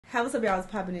Hey, what's up, y'all? It's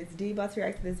poppin'. It's D. About to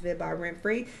react to this vid by Rent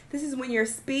Free. This is when your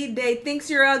speed date thinks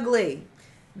you're ugly.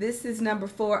 This is number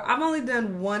 4. I've only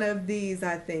done one of these,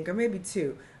 I think, or maybe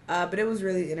 2. But it was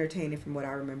really entertaining from what I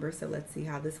remember. So let's see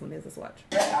how this one is. Let's watch.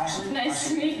 Nice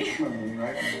to meet you.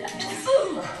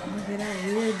 Oh, did I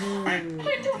hear you? I don't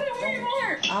know where you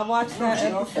are. I watched that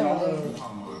episode.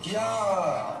 Yeah,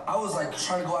 I was like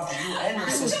trying to go after you and your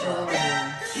sister.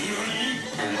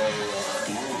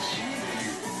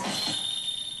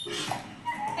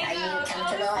 Are you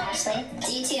comfortable, Ashley?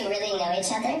 Do you two really know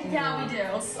each other? Yeah, we do.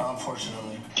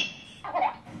 Unfortunately.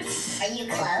 Are you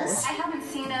close? I haven't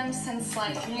seen him since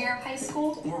like junior year of high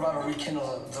school. We're about to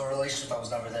rekindle the relationship that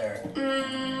was never there.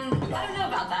 I don't know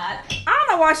about that. I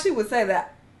don't know why she would say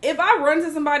that. If I run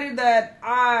into somebody that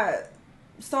I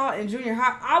saw in junior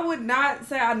high, I would not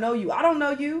say I know you. I don't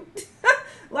know you.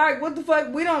 Like, what the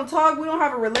fuck? We don't talk. We don't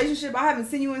have a relationship. I haven't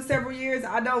seen you in several years.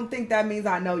 I don't think that means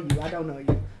I know you. I don't know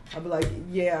you. I'll be like,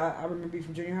 yeah, I remember you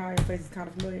from junior high. Your face is kind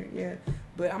of familiar. Yeah.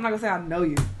 But I'm not going to say I know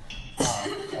you.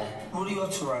 What are you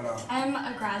up to right now? I'm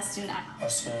a grad student. A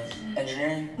student.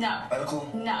 Engineering? No. Medical?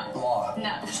 No. Law?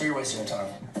 No. So you're wasting your time.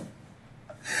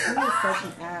 You're such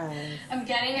an ass. I'm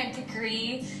getting a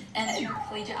degree in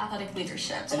collegiate athletic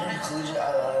leadership. Intercollegiate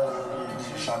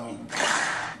Shami.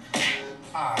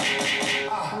 You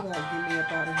gotta get me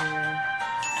up out of here.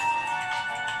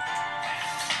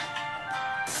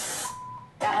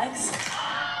 Alex?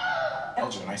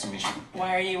 Elgin, nice to meet you.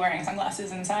 Why are you wearing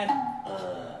sunglasses inside?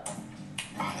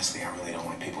 Honestly, I really don't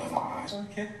like people in my eyes.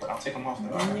 Okay. But I'll take them off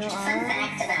though. In your Fun eyes?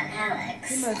 fact about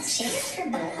Alex. must- She missed her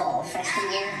bunghole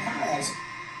freshman year of college.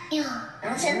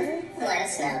 Elgin let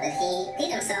us know that he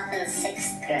beat himself in the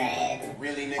 6th grade.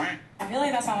 Really, Nick? I feel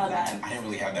like that's not all bad. I didn't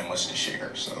really have that much to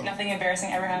share, so. Nothing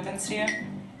embarrassing ever happens to you?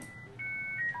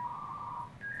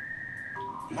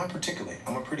 Not particularly.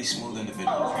 I'm a pretty smooth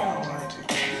individual. If I don't mind to.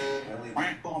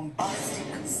 Bombastic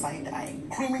side-eye,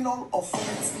 criminal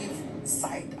offensive I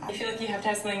side-eye. feel like you have to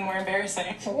have something more embarrassing.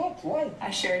 Why?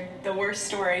 I shared the worst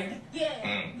story.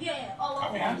 Yeah, you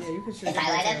could If I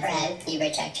light up red, you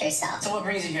reject yourself. So what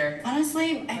brings you here?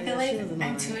 Honestly, I feel yeah, like she was I'm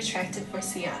annoying. too attracted for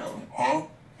Seattle. Huh?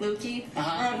 Loki.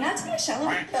 Not to be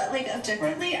shallow, but like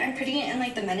objectively, I'm pretty in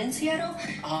like the men in Seattle.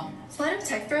 So a lot of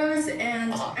tech bros,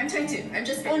 and I'm 22. I'm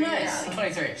just figuring it out.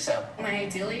 23, so. My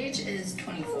ideal age is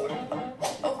 24.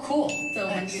 Oh, cool. So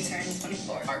when do you turn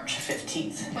 24? March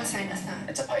 15th. What sign is that?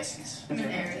 It's a Pisces. I'm an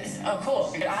Aries. Oh,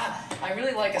 cool. I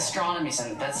really like astronomy,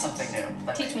 and that's something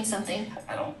new. Teach me something.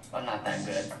 I'm not that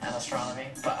good at astronomy,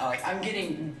 but I'm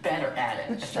getting better at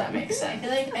it, if that makes I sense.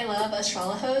 feel like I love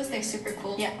astrologos. They're super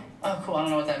cool. Yeah. Oh, cool. I don't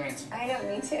know what that means. I know,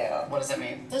 me too. What does that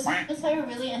mean? Those people are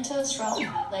really into astrology.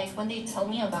 Like when they tell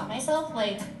me about myself,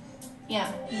 like,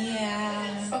 yeah.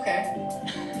 Yeah. Okay.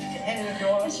 You can hit it if you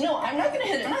want. No, I'm not gonna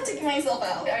hit it. I'm not taking myself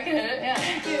out. I can hit it, yeah.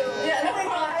 Thank you. Yeah, no,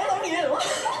 I love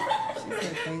you. She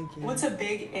said thank you. What's a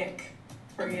big ick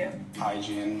for you?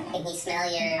 Hygiene. Can he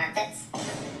smell your armpits?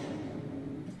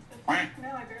 No,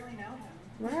 I barely know him.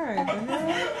 Right. The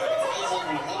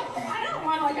hell? I don't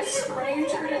want like a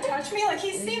stranger to touch me. Like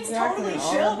he seems Exactly. totally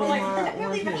All chill, up but in like my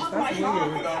never even armpits. hug my That's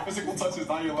mom. weird. Physical touch is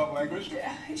not your love language.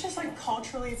 Yeah, it's just like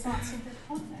culturally, it's not super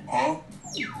common. Huh?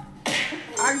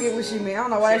 I get what she mean. I don't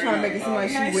know why they're trying to make it seem like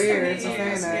she Nice to weird meet for you.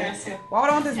 saying that. Yes, yeah. Why would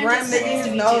I want this random nigga his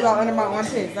nose out under my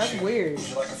armpits? That's weird. Would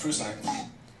you like a fruit snack?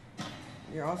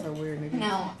 You're also weird, nigga.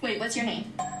 No. Wait, what's your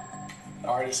name? I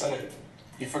already said it.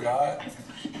 You forgot?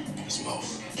 It's Mo.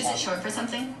 Is it short for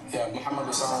something? Yeah, Muhammad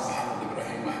Hassan, Muhammad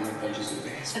Ibrahim, Muhammad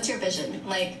Bajizuddin. What's your vision?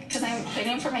 Like, because I'm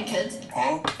planning for my kids.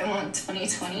 Huh? I want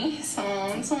 2020, so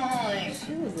it's like...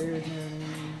 She was irritating.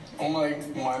 I'm like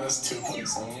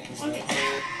 -2.7. Okay.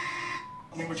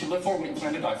 I mean, what you live for, what you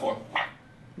plan to die for.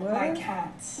 My What?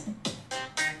 cats.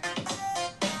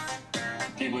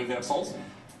 Do you believe they have souls?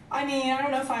 I mean, I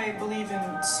don't know if I believe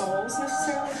in souls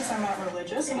necessarily because I'm not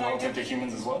religious. And But I well, do. tempted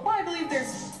humans as well? Well, I believe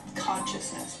there's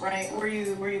consciousness, right? Were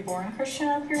you born a Christian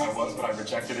up here? I was, but I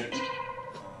rejected it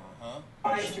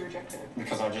Why did you reject it?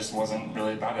 because I just wasn't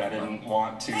really about it. I didn't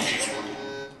want to.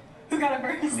 Who got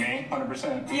it first? Me,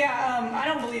 100%. Yeah, I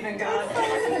don't believe in God.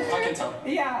 I can tell.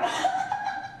 Yeah.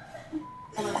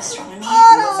 I love astronomy.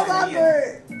 Oh, that was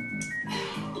awkward.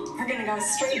 We're gonna go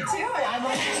straight to it. I'm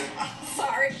like,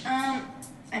 sorry.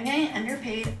 I'm getting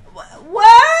underpaid.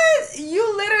 What?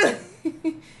 You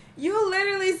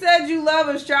literally said you love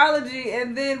astrology,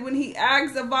 and then when he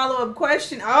asked a follow-up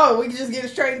question, oh, we can just get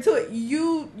straight into it.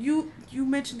 You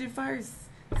mentioned it first,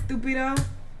 stupido.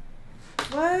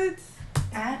 What?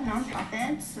 At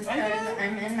nonprofits because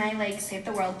I'm in my like save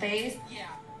the world phase.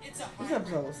 This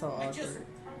episode was so awkward.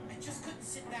 I just couldn't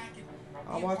sit back and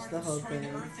I watched the whole thing.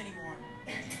 Earth anymore.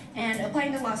 and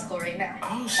applying to law school right now.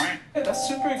 Oh, shit. That's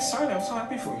super exciting. I'm so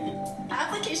happy for you.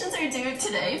 Applications are due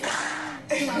today.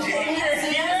 No,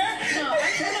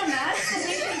 I turn a match so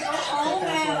we can go home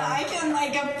and I can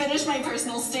like finish my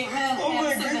personal statement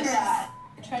and submit that.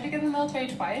 I tried to get in the military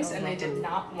twice and they did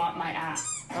not want my ass.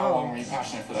 How long were you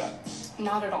passionate for that?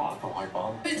 Not at all. Oh my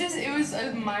God. It was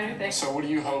a minor thing. So what do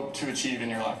you hope to achieve in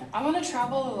your life? I want to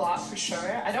travel a lot for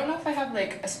sure. I don't know if I have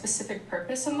like a specific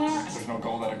purpose in that. There's no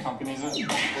goal that accompanies it.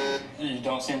 You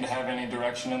don't seem to have any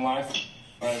direction in life.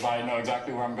 Whereas I know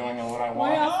exactly where I'm going and what I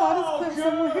want. I saw this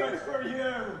clip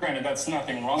somewhere. Granted, that's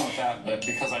nothing wrong with that, but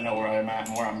because I know where I'm at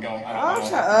and where I'm going, I don't Oh, want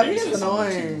shut up. to He's babysit someone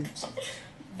annoying. to something.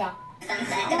 Fun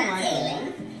fact about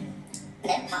Haley,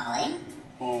 they're poly.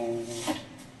 Oh.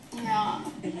 Yeah.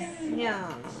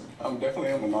 Yeah. I'm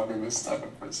definitely a monogamous type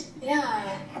of person.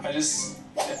 Yeah.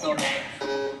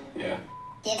 Yeah.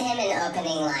 Give him an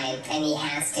opening line and he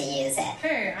has to use it.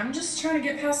 Hey, I'm just trying to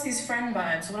get past these friend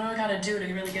vibes. What do I gotta do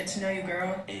to really get to know you,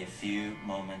 girl? A few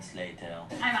moments later.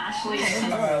 I'm Ashley.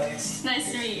 Nice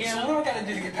to meet you. So what do I gotta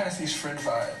do to get past these friend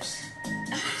vibes?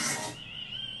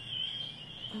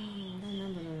 Oh, I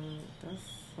remember that. That's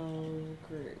so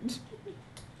great.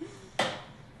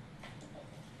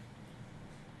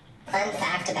 Fun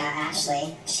fact about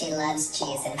Ashley, she loves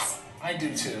Jesus. I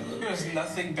do too. There's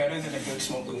nothing better than a good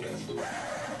smoked Gouda.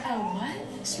 Oh,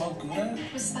 what? Smoked Gouda?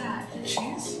 What's that?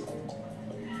 Cheese?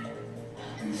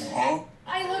 Huh?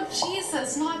 I love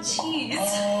Jesus, not cheese.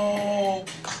 Oh.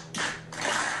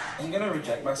 I'm gonna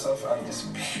reject myself out of this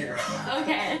beer.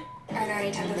 Okay. Are there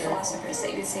any type of philosophers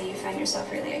that you would say you find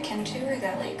yourself really akin to or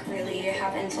that like really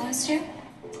have influenced you?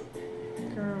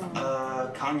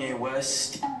 Kanye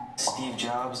West, Steve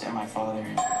Jobs, and my father.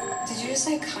 Did you just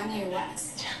say Kanye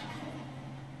West?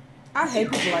 I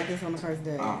hate people like this on the first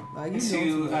day.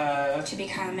 Like, To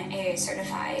become a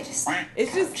certified. it's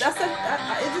just, it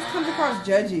just comes across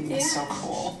judgy. Yeah. So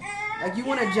cool. Like, you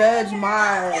want to judge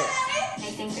my...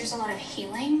 I think there's a lot of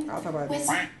healing I'll talk about with,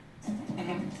 this.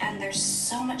 and there's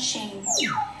so much shame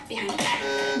behind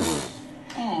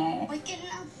it. Waking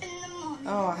up in the morning.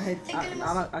 Oh, I hate...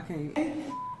 I can't...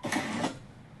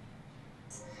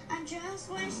 I just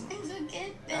wish things would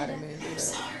get I better. didn't do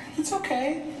that. It's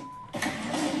okay.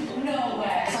 No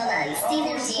way. Hold on,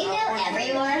 Steven, do you know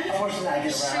everyone? Unfortunately, I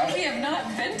get around. We have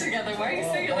not been together. Why are you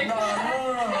saying it like No,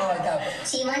 like that.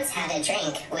 She once had a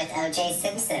drink with O.J.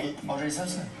 Simpson. O.J.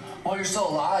 Simpson. Well, you're still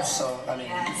alive, so, I mean.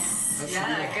 Yes. good for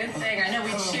Yeah, you. good thing. I know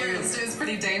we cheers. It was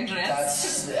pretty dangerous.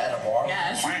 That's at a bar.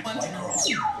 Yes. White girl.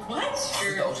 What?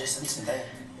 The O.J. Simpson thing.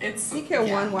 It's. He killed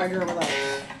one white girl with like...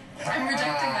 I'm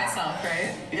rejecting myself,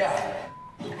 right? Yeah.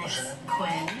 What's your name?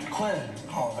 Quinn. Quinn.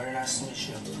 Oh, very nice to meet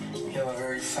you. You have a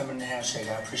very feminine handshake.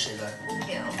 I appreciate that. Thank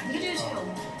you. You do too.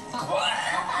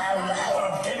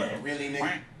 Really,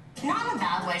 nigga? Not in a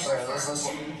bad way. Wait,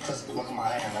 let's look at my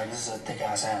hand. Like, this is a thick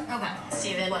ass hand. Okay.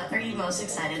 Steven, what are you most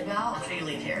excited about after you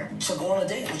leave here? So go on a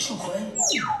date with you, Quinn.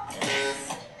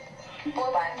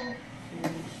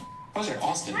 What's your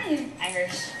Austin? I'm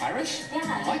Irish. Irish? Yeah.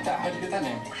 I like that. How'd you get that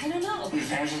name? I don't know. Your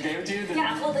parents just gave it to you?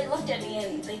 Yeah, well, they looked at me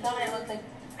and they thought I looked like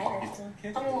Irish.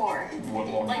 Tell me more. What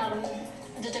more? Like,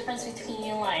 the difference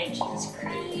between, like, Jesus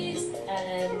Christ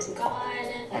and God.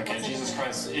 Okay, Jesus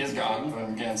Christ is God. But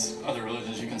against other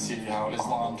religions, you can see how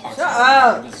Islam talks Shut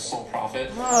about up. God as a sole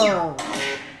prophet. Oh.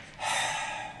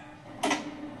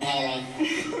 Haley,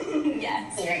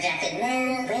 Yes. you rejected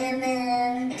men,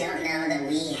 women. I don't know that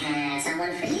we had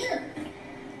someone for you.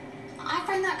 I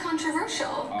find that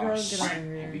controversial. Girl, get out of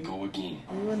here. Here we go again.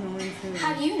 You wouldn't win too.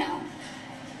 How do you know?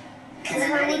 Because I'm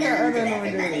How already would that done other with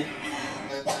annoying everybody.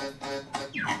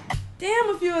 Damn,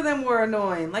 a few of them were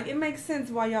annoying. Like, it makes sense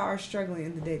why y'all are struggling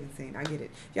in the dating scene. I get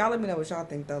it. Y'all let me know what y'all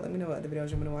think, though. Let me know what other videos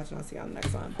you want me to watch, and I'll see y'all in the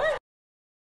next one. Bye.